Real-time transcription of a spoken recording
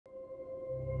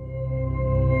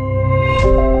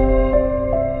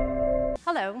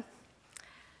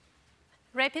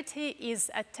Tech.eu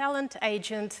is a talent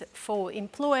agent for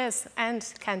employers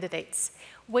and candidates.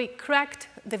 We cracked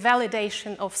the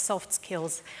validation of soft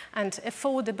skills and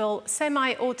affordable,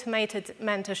 semi-automated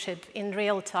mentorship in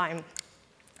real time.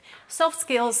 Soft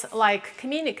skills like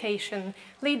communication,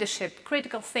 leadership,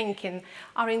 critical thinking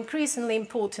are increasingly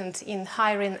important in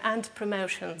hiring and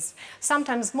promotions,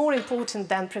 sometimes more important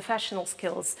than professional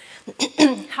skills.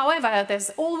 However, there's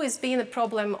always been a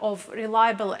problem of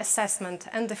reliable assessment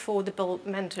and affordable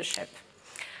mentorship.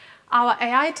 Our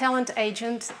AI talent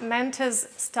agent mentors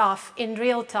staff in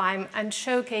real time and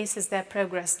showcases their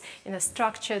progress in a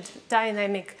structured,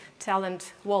 dynamic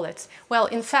talent wallet. Well,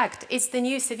 in fact, it's the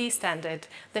new CV standard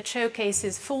that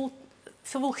showcases full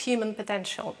human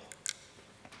potential.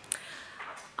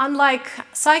 Unlike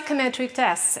psychometric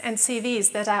tests and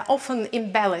CVs that are often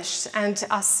embellished and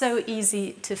are so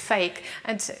easy to fake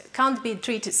and can't be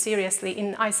treated seriously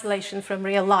in isolation from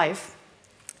real life,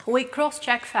 we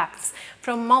cross-check facts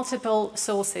from multiple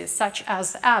sources, such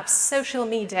as apps, social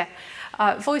media,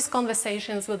 voice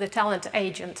conversations with the talent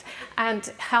agent,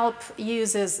 and help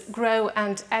users grow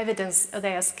and evidence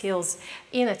their skills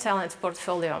in a talent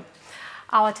portfolio.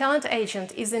 Our talent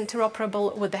agent is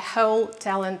interoperable with the whole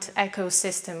talent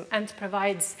ecosystem and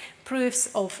provides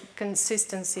proofs of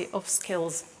consistency of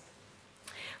skills.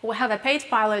 We have a paid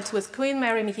pilot with Queen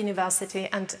Mary University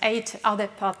and 8 other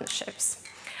partnerships.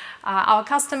 Our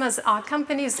customers are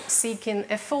companies seeking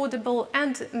affordable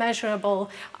and measurable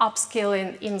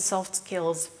upskilling in soft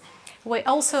skills. We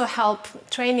also help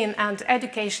training and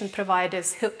education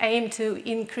providers who aim to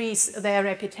increase their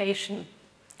reputation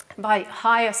by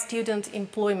higher student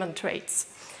employment rates.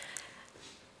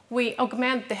 We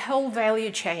augment the whole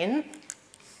value chain,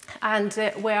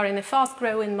 and we are in a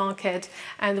fast-growing market,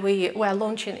 and we are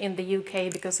launching in the UK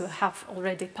because we have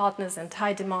already partners and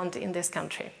high demand in this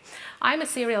country. I'm a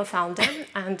serial founder,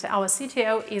 and our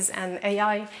CTO is an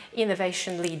AI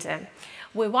innovation leader.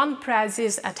 We won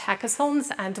prizes at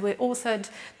hackathons, and we authored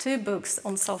 2 books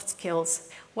on soft skills.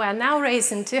 We are now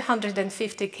raising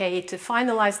 250K to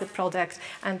finalize the product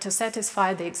and to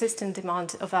satisfy the existing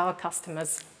demand of our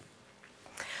customers.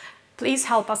 Please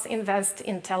help us invest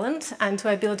in talent, and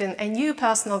we're building a new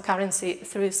personal currency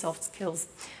through soft skills.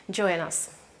 Join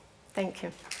us. Thank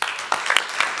you.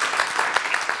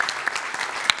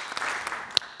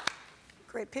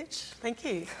 Great pitch. Thank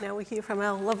you. Now we hear from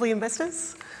our lovely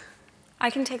investors.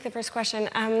 I can take the first question.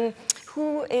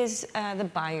 Who is the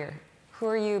buyer? Who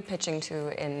are you pitching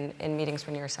to in meetings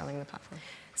when you're selling the platform?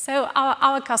 So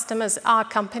our customers are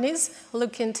companies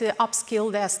looking to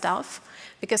upskill their staff,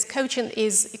 because coaching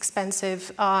is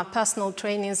expensive. Personal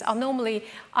trainings are normally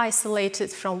isolated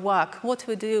from work. What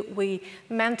we do, we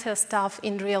mentor staff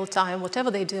in real time, whatever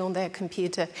they do on their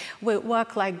computer. We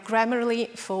work like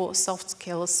Grammarly for soft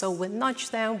skills. So we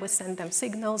nudge them, we send them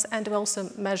signals, and we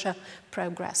also measure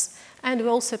progress. And we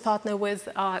also partner with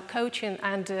coaching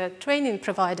and training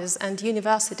providers and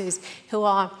universities who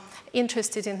are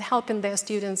interested in helping their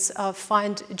students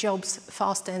find jobs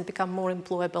faster and become more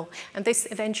employable. And this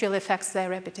eventually affects their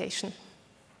reputation.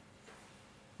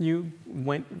 You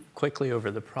went quickly over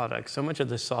the product. So much of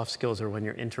the soft skills are when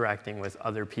you're interacting with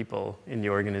other people in the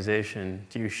organization.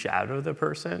 Do you shadow the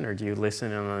person, or do you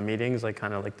listen in on the meetings, like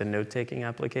kind of like the note-taking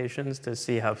applications, to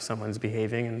see how someone's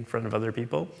behaving in front of other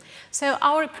people? So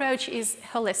our approach is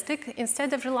holistic.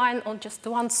 Instead of relying on just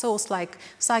one source like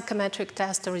psychometric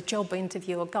test or a job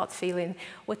interview or gut feeling,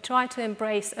 we try to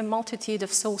embrace a multitude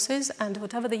of sources, and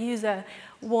whatever the user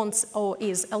wants or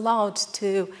is allowed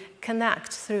to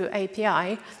connect through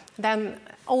API, then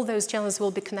all those channels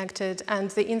will be connected and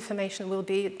the information will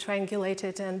be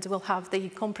triangulated and will have the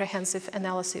comprehensive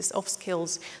analysis of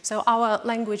skills. So our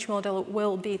language model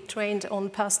will be trained on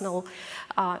personal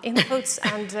inputs,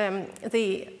 and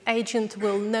the agent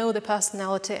will know the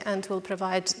personality and will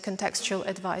provide contextual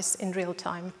advice in real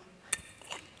time.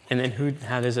 And then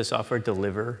how does the software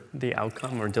deliver the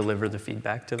outcome or deliver the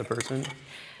feedback to the person?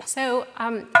 So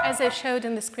as I showed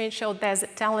in the screenshot, there's a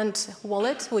talent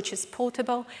wallet, which is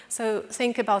portable. So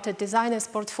think about a designer's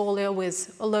portfolio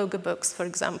with logo books, for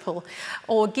example,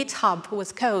 or GitHub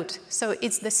with code. So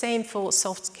it's the same for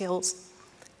soft skills.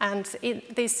 And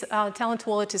this talent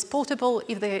wallet is portable.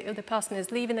 If the person is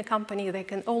leaving a company, they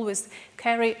can always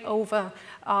carry over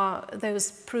those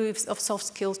proofs of soft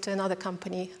skills to another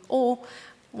company. Or,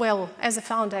 well, as a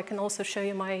founder, I can also show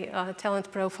you my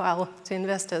talent profile to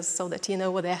investors so that you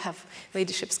know where they have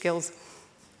leadership skills.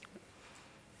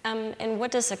 And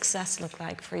what does success look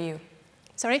like for you?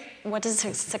 Sorry? What does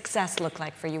success look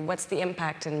like for you? What's the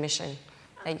impact and mission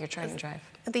that you're trying to drive?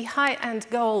 The high-end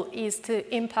goal is to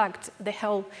impact the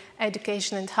whole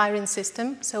education and hiring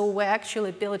system. So we're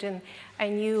actually building a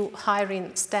new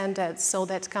hiring standard so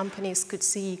that companies could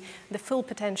see the full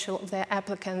potential of their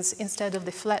applicants instead of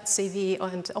the flat CV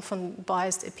and often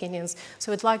biased opinions.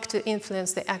 So we'd like to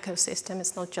influence the ecosystem.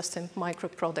 It's not just a micro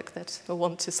product that we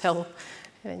want to sell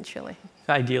eventually.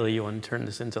 Ideally, you want to turn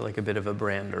this into like a bit of a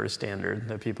brand or a standard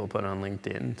that people put on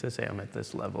LinkedIn to say I'm at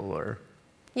this level or...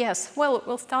 Yes, well,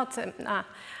 we'll start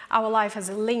our life as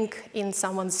a link in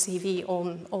someone's CV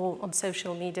or on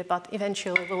social media, but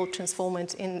eventually we'll transform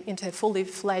it into a fully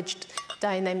fledged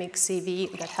dynamic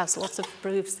CV that has lots of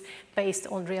proofs based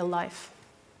on real life.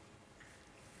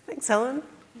 Thanks, Helen.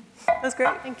 That was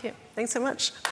great. Thank you. Thanks so much.